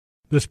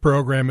This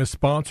program is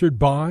sponsored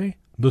by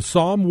the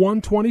Psalm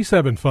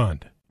 127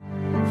 Fund.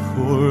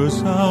 For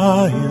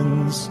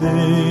Zion's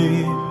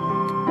sake,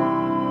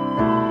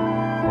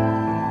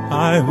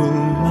 I will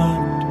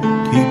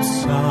not keep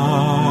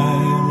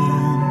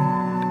silent.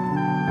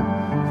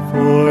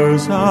 For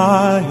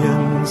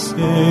Zion's sake,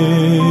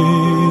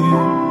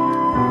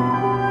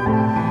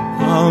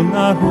 I'll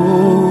not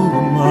hold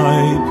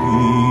my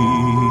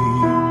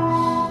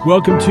peace.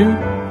 Welcome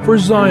to For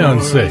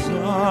Zion's Sake.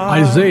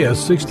 Isaiah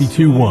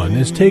 62:1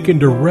 is taken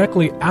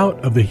directly out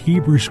of the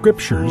Hebrew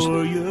Scriptures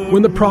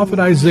when the prophet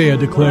Isaiah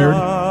declared,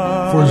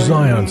 "For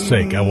Zion's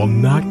sake I will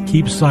not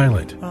keep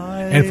silent,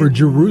 and for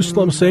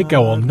Jerusalem's sake I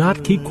will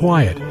not keep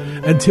quiet,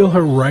 until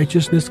her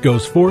righteousness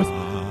goes forth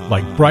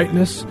like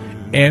brightness,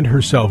 and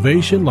her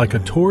salvation like a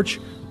torch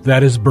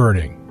that is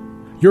burning."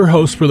 Your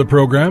hosts for the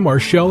program are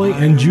Shelley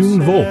and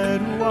June Volk,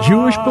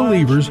 Jewish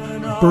believers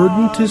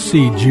burdened to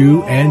see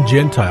Jew and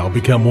Gentile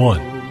become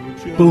one.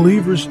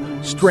 Believers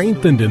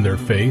strengthened in their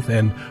faith,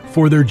 and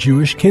for their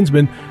Jewish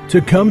kinsmen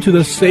to come to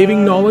the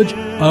saving knowledge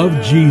of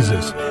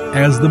Jesus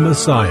as the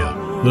Messiah,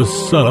 the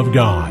Son of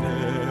God.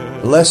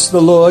 Bless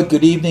the Lord.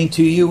 Good evening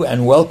to you,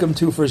 and welcome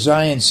to For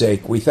Zion's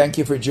Sake. We thank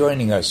you for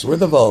joining us. We're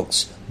the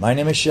Volks. My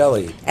name is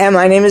Shelley. And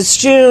my name is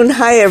June.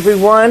 Hi,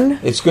 everyone.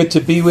 It's good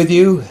to be with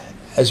you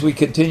as we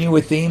continue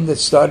a theme that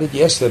started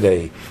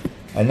yesterday.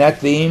 And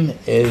that theme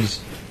is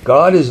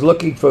God is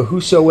looking for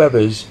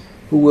whosoevers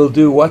who will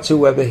do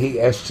whatsoever he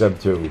asks them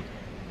to.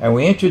 And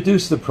we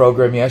introduced the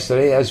program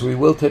yesterday, as we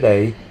will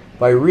today,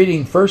 by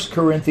reading 1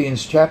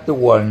 Corinthians chapter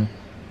 1,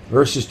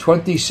 verses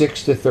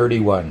 26 to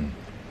 31.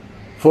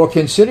 "For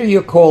consider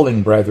your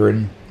calling,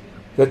 brethren,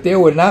 that there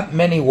were not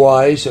many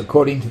wise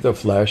according to the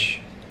flesh,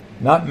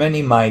 not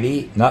many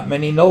mighty, not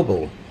many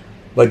noble.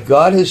 But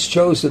God has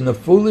chosen the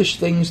foolish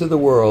things of the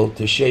world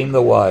to shame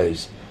the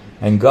wise,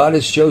 and God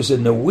has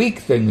chosen the weak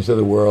things of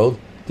the world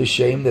to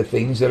shame the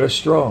things that are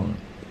strong,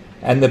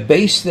 and the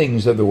base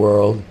things of the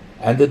world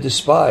and the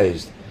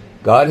despised.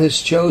 God has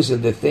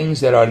chosen the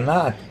things that are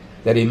not,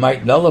 that he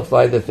might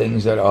nullify the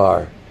things that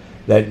are,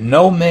 that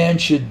no man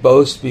should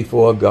boast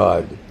before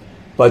God.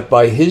 But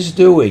by his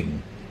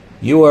doing,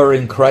 you are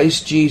in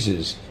Christ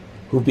Jesus,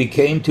 who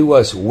became to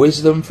us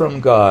wisdom from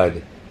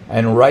God,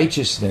 and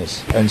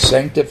righteousness, and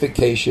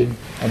sanctification,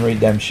 and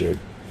redemption.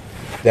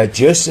 That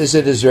just as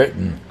it is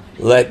written,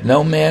 let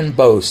no man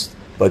boast,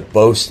 but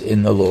boast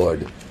in the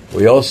Lord."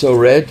 We also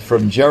read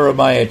from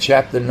Jeremiah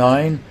chapter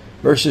 9,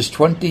 verses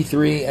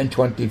 23 and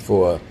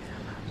 24.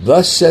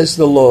 "Thus says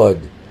the Lord,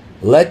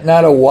 let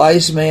not a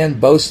wise man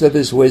boast of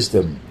his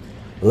wisdom.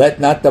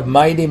 Let not the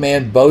mighty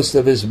man boast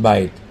of his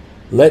might.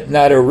 Let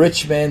not a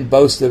rich man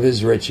boast of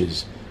his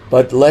riches.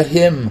 But let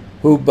him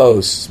who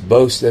boasts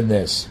boast in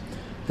this,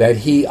 that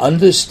he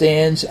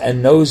understands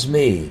and knows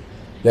me,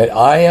 that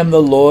I am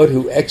the Lord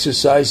who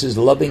exercises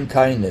loving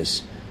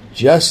kindness,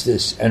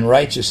 justice, and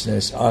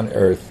righteousness on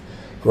earth.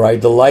 For I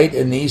delight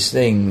in these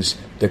things,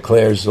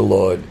 declares the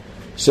Lord."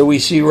 So we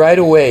see right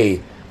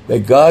away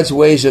that God's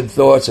ways and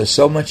thoughts are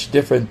so much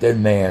different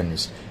than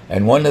man's.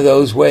 And one of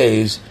those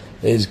ways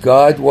is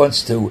God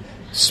wants to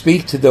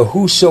speak to the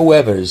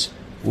whosoevers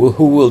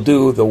who will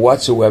do the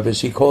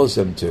whatsoevers he calls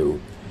them to.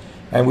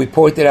 And we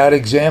pointed out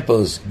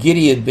examples,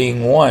 Gideon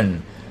being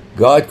one.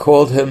 God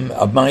called him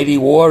a mighty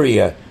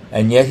warrior,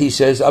 and yet he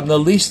says, I'm the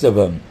least of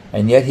them,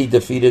 and yet he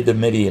defeated the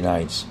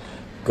Midianites.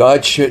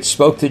 God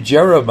spoke to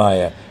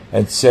Jeremiah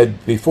and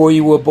said, before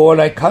you were born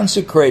I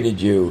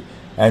consecrated you,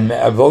 and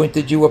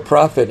anointed you a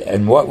prophet.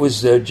 And what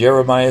was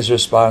Jeremiah's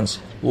response?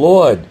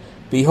 Lord,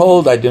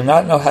 behold, I do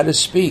not know how to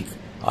speak.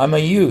 I'm a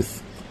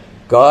youth.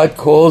 God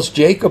calls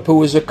Jacob, who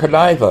was a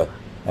conniver,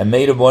 and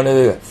made him one of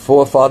the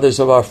forefathers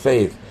of our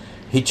faith.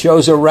 He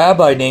chose a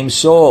rabbi named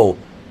Saul,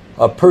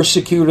 a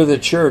persecutor of the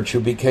church,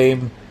 who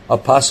became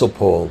Apostle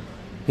Paul.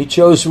 He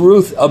chose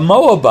Ruth, a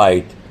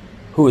Moabite,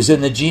 who is in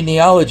the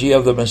genealogy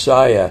of the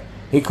Messiah.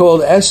 He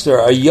called Esther,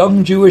 a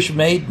young Jewish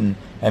maiden,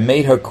 and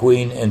made her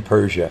queen in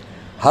Persia.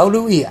 How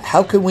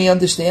can we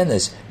understand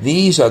this?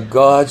 These are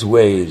God's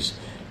ways.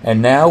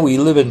 And now we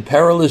live in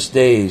perilous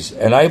days,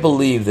 and I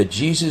believe that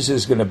Jesus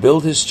is going to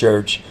build his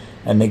church,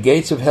 and the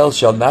gates of hell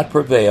shall not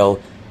prevail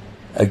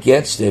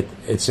against it.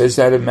 It says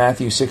that in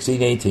Matthew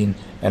 16:18.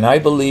 And I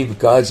believe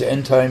God's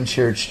end-time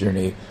church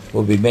journey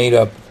will be made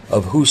up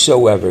of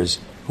whosoevers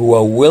who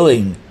are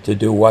willing to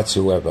do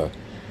whatsoever.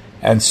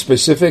 And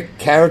specific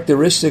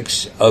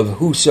characteristics of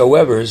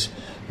whosoevers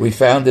we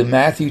found in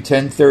Matthew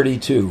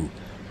 10:32.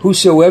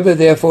 Whosoever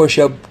therefore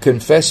shall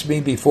confess me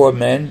before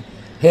men,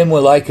 him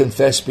will I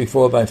confess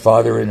before my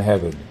Father in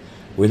heaven.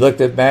 We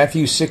looked at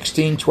Matthew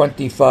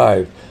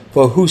 16:25.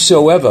 For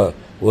whosoever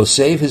will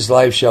save his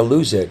life shall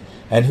lose it,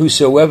 and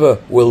whosoever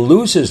will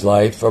lose his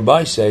life for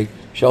my sake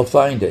shall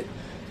find it.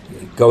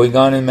 Going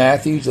on in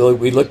Matthew,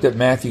 we looked at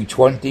Matthew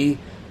 20,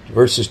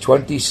 verses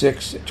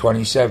 26 and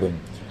 27.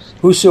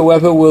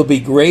 Whosoever will be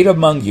great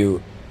among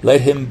you,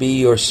 let him be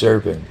your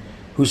servant.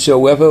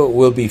 Whosoever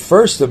will be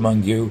first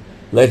among you,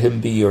 let him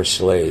be your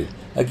slave.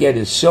 Again,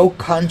 it's so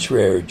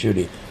contrary,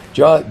 Judy.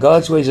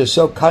 God's ways are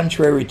so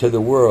contrary to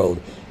the world.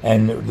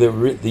 And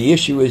the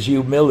issue is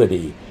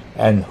humility.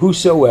 And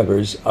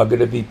whosoever's are going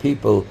to be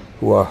people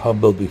who are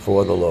humble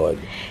before the Lord.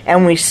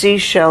 And we see,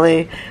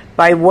 Shelley,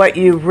 by what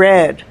you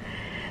read,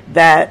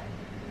 that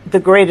the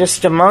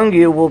greatest among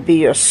you will be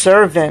your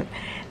servant.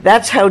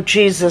 That's how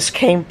Jesus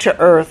came to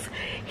earth.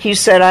 He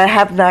said, I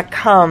have not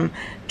come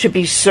to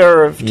be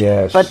served,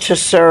 yes, but to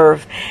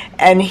serve.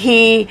 And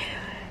he,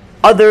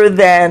 other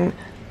than,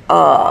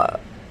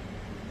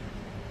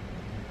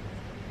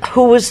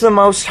 who was the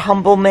most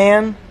humble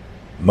man?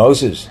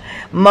 Moses.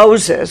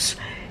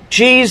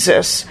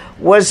 Jesus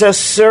was a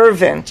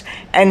servant,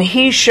 and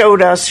he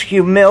showed us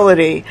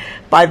humility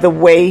by the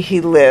way he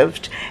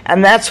lived.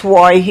 And that's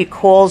why he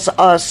calls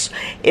us,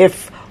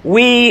 if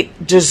we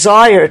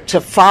desire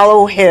to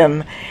follow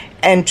him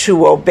and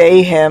to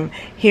obey him,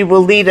 he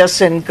will lead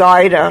us and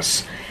guide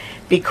us,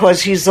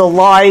 because he's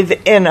alive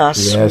in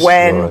us, yes,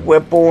 when Lord, we're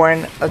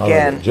born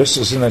again. Just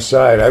as an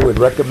aside, I would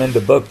recommend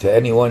a book to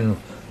anyone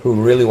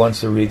who really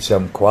wants to read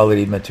some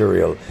quality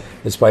material.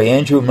 It's by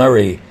Andrew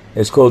Murray.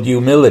 It's called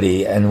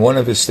Humility, and one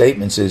of his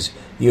statements is,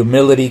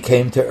 humility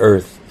came to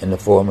earth in the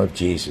form of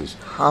Jesus.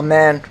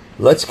 Amen.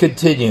 Let's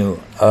continue.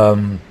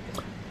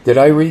 Did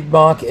I read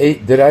Mark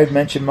 8? Did I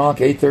mention Mark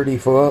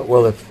 8:34?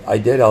 Well, if I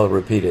did, I'll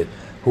repeat it.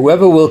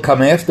 Whoever will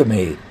come after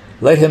me,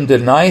 let him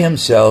deny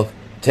himself,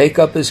 take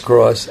up his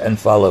cross, and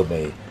follow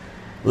me.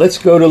 Let's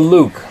go to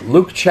Luke.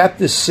 Luke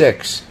chapter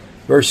 6,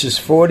 verses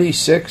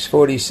 46,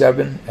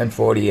 47, and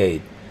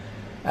 48.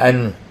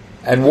 And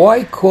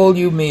why call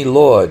you me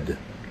Lord,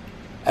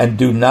 and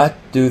do not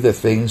do the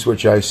things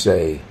which I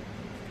say?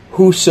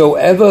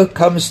 Whosoever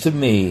comes to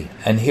me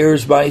and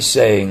hears my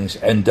sayings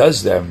and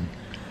does them,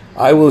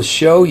 I will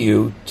show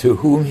you to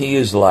whom he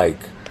is like.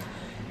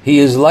 He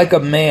is like a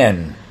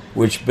man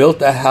which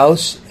built a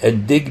house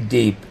and digged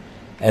deep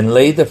and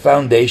laid the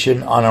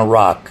foundation on a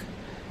rock.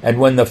 And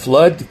when the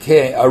flood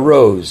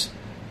arose,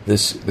 the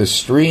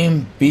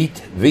stream beat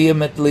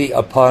vehemently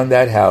upon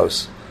that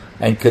house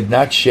and could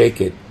not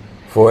shake it,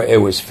 for it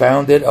was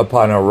founded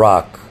upon a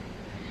rock.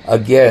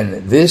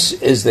 Again, this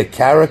is the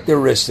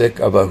characteristic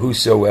of a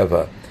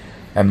whosoever.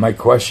 And my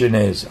question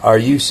is, are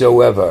you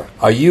soever?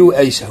 Are you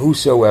a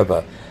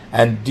whosoever?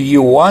 And do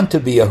you want to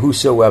be a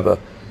whosoever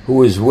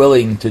who is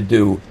willing to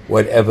do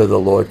whatever the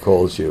Lord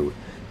calls you?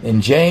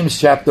 In James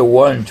chapter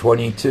 1,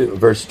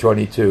 verse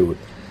 22,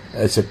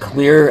 it's a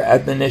clear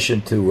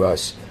admonition to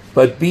us.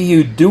 But be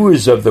you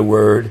doers of the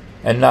word,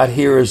 and not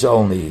hearers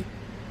only,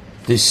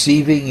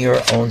 deceiving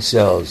your own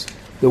selves.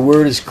 The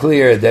word is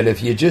clear that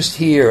if you just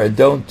hear and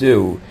don't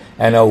do,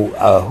 and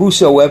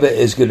whosoever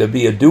is going to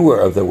be a doer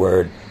of the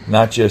word,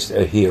 not just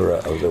a hearer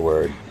of the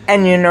word.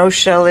 And you know,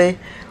 Shelley,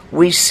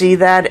 we see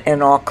that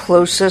in our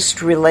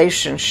closest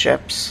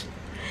relationships.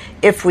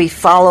 If we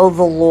follow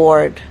the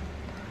Lord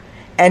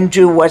and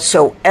do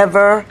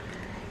whatsoever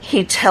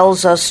he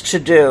tells us to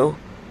do.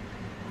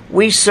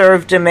 We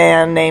served a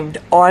man named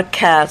Art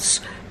Katz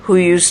who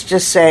used to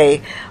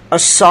say, a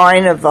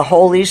sign of the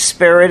Holy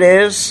Spirit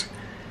is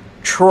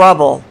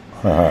trouble.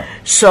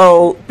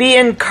 So be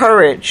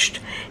encouraged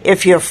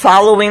if you're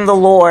following the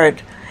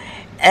Lord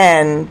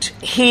and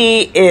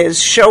he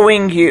is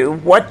showing you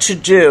what to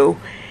do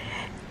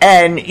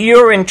and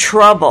you're in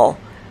trouble.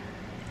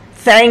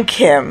 Thank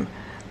him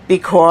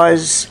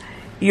because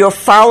you're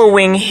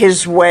following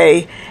his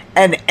way,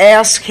 and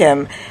ask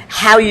him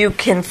how you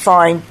can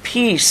find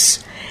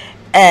peace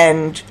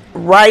and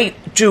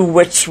do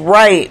what's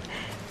right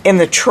in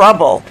the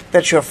trouble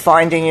that you're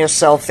finding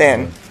yourself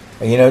in.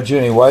 You know,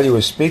 Junie, while you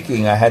were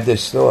speaking, I had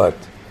this thought.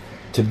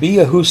 To be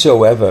a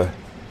whosoever,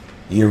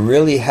 you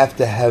really have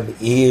to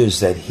have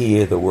ears that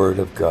hear the word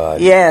of God.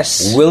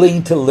 Yes.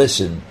 Willing to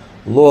listen.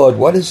 Lord,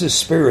 what is the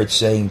Spirit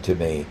saying to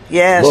me?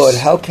 Yes. Lord,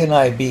 how can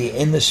I be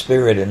in the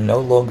Spirit and no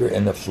longer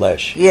in the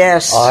flesh?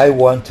 Yes. I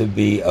want to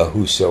be a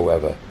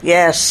whosoever.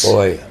 Yes.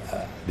 Boy,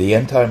 the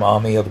end-time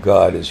army of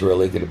God is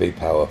really going to be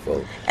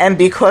powerful. And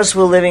because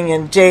we're living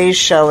in days,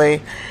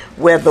 Shelley,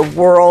 where the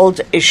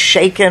world is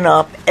shaken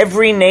up,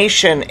 every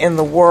nation in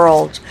the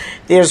world,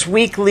 there's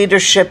weak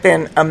leadership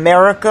in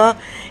America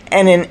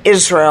and in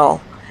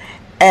Israel.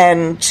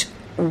 And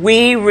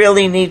we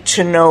really need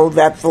to know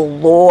that the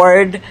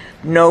Lord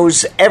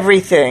knows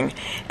everything,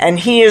 and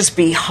he is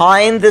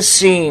behind the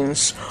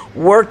scenes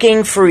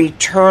working for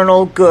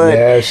eternal good.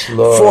 Yes,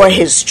 Lord. For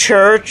his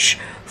church,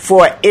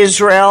 for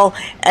Israel,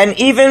 and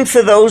even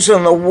for those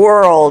in the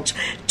world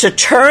to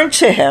turn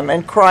to him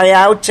and cry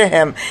out to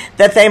him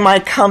that they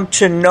might come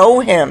to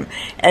know him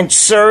and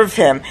serve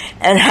him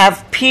and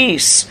have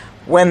peace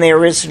when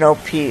there is no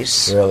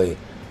peace. Really.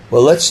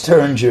 Well, let's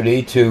turn,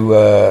 Judy, to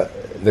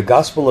the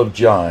Gospel of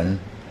John,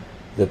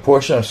 the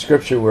portion of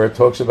Scripture where it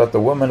talks about the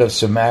woman of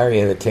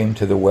Samaria that came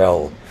to the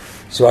well.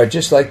 So I'd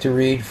just like to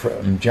read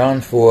from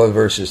John 4,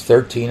 verses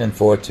 13 and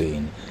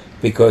 14,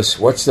 because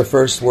what's the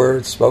first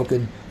word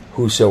spoken?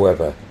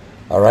 Whosoever.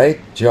 All right?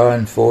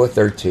 John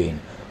 4:13.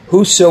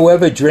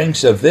 Whosoever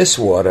drinks of this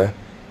water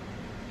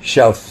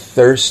shall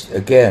thirst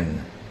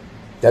again.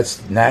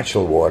 That's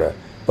natural water.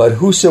 But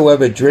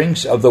whosoever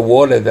drinks of the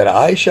water that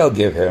I shall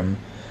give him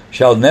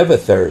shall never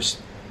thirst.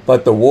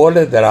 But the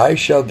water that I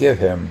shall give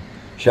him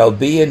shall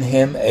be in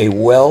him a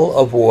well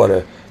of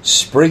water,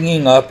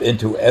 springing up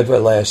into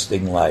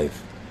everlasting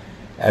life.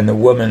 And the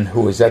woman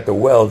who was at the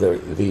well,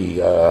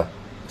 the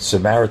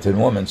Samaritan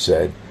woman,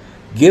 said,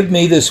 give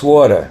me this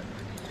water.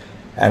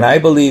 And I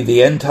believe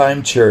the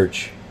end-time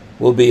church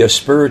will be a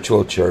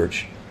spiritual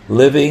church,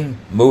 living,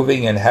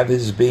 moving, and have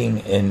his being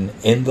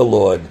in the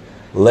Lord,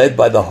 led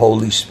by the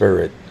Holy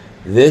Spirit.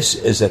 This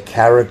is a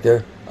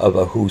character of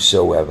a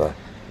whosoever.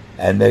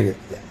 And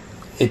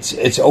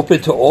it's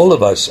open to all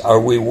of us. Are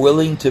we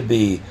willing to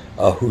be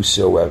a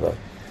whosoever?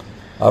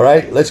 All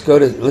right, let's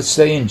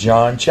stay in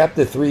John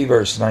chapter 3,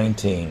 verse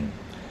 19.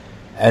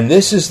 And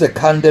this is the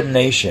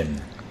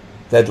condemnation,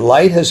 that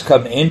light has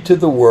come into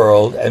the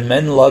world, and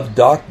men love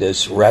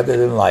darkness rather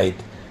than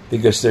light,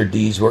 because their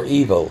deeds were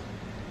evil.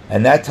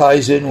 And that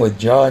ties in with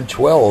John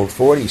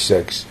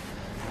 12:46.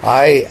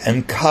 I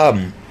am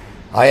come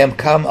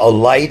a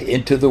light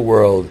into the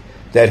world,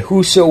 that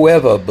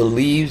whosoever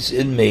believes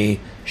in me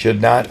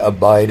should not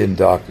abide in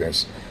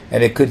darkness.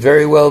 And it could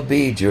very well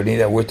be, Judy,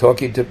 that we're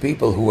talking to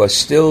people who are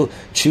still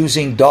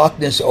choosing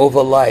darkness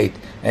over light.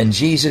 And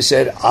Jesus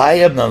said, I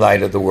am the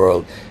light of the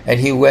world. And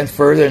he went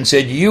further and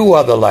said, you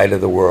are the light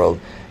of the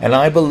world. And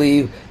I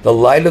believe the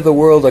light of the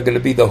world are going to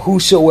be the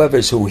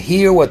whosoevers who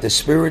hear what the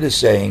Spirit is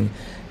saying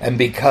and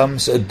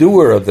becomes a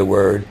doer of the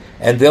word.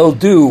 And they'll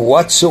do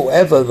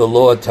whatsoever the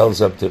Lord tells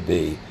them to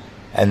be.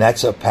 And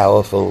that's a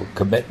powerful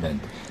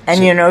commitment.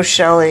 And you know,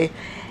 Shelley,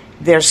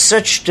 there's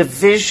such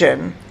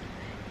division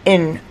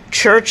in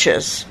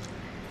churches,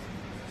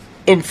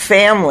 in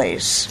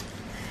families,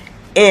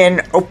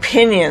 in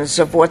opinions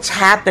of what's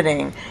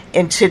happening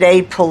in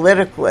today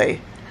politically.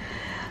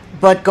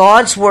 But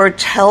God's word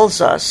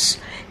tells us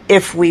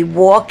if we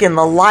walk in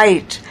the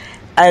light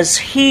as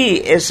he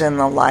is in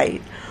the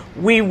light,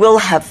 we will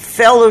have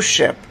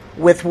fellowship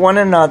with one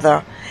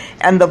another,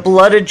 and the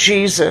blood of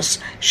Jesus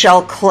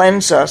shall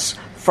cleanse us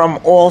from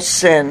all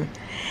sin.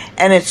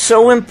 And it's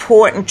so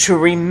important to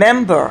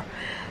remember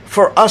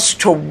for us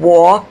to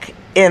walk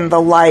in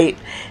the light,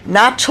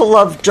 not to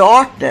love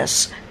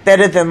darkness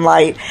better than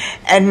light,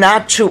 and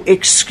not to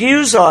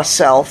excuse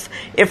ourselves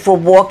if we're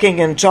walking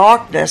in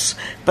darkness,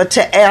 but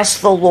to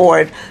ask the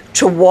Lord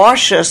to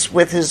wash us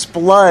with his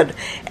blood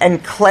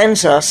and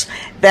cleanse us,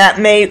 that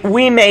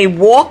we may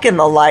walk in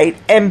the light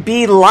and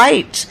be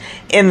light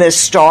in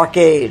this dark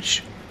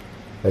age.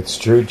 That's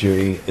true,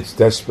 Judy. It's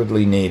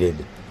desperately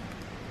needed.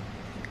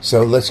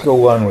 So let's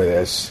go on with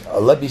this.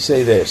 Let me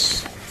say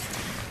this.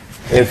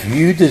 If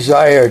you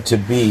desire to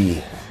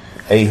be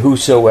a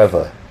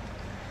whosoever,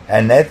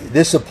 and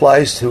this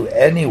applies to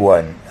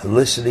anyone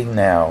listening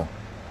now,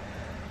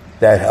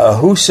 that a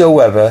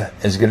whosoever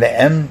is going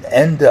to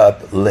end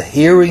up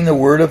hearing the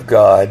word of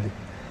God,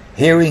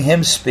 hearing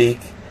him speak,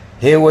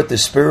 hear what the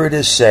Spirit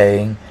is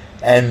saying,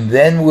 and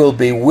then will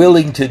be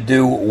willing to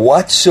do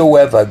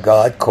whatsoever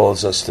God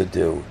calls us to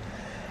do.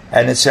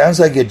 And it sounds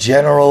like it's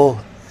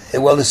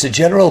a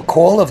general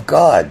call of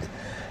God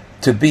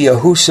to be a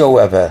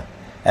whosoever,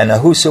 and a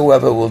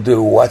whosoever will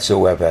do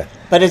whatsoever.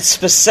 But it's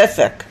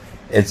specific.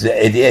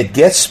 It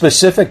gets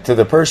specific to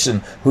the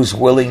person who's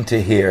willing to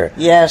hear.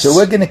 Yes. So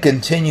we're going to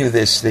continue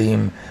this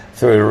theme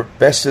through the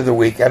rest of the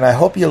week, and I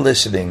hope you're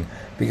listening,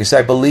 because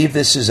I believe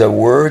this is a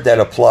word that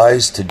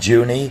applies to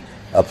Junie,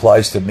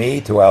 applies to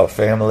me, to our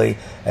family,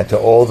 and to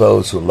all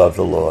those who love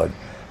the Lord.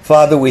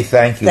 Father, we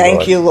thank you, Lord.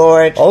 Thank you,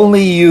 Lord.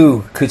 Only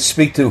you could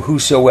speak to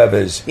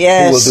whosoevers who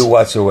will do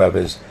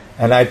whatsoevers.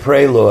 And I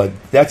pray, Lord,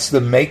 that's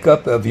the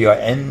makeup of your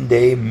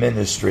end-day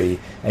ministry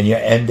and your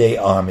end-day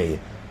army,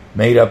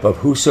 made up of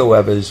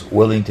whosoevers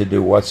willing to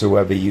do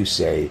whatsoever you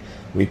say.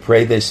 We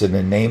pray this in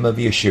the name of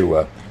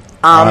Yeshua.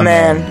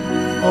 Amen.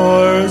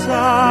 For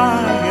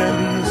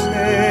Zion's sake.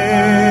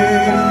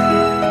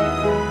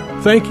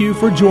 Thank you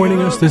for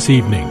joining us this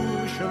evening.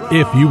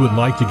 If you would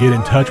like to get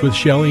in touch with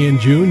Shelley and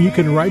June, you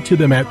can write to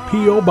them at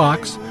P.O.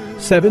 Box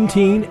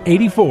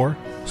 1784,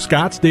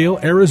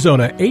 Scottsdale,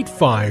 Arizona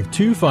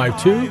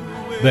 85252.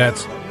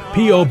 That's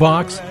P.O.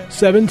 Box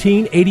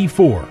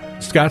 1784,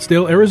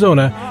 Scottsdale,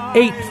 Arizona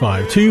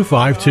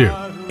 85252.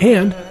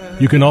 And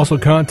you can also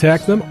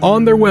contact them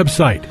on their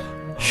website,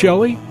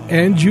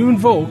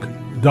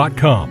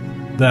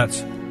 ShelleyandJuneVolk.com.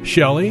 That's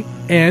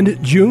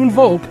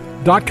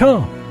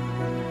ShelleyandJuneVolk.com.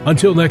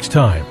 Until next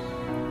time,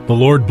 the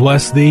Lord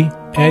bless thee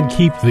and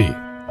keep thee.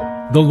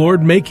 The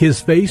Lord make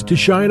his face to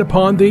shine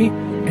upon thee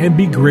and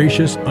be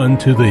gracious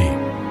unto thee.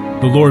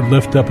 The Lord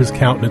lift up his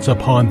countenance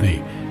upon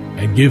thee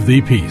and give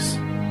thee peace.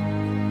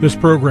 This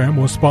program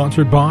was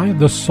sponsored by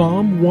the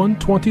Psalm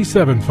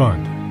 127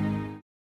 Fund.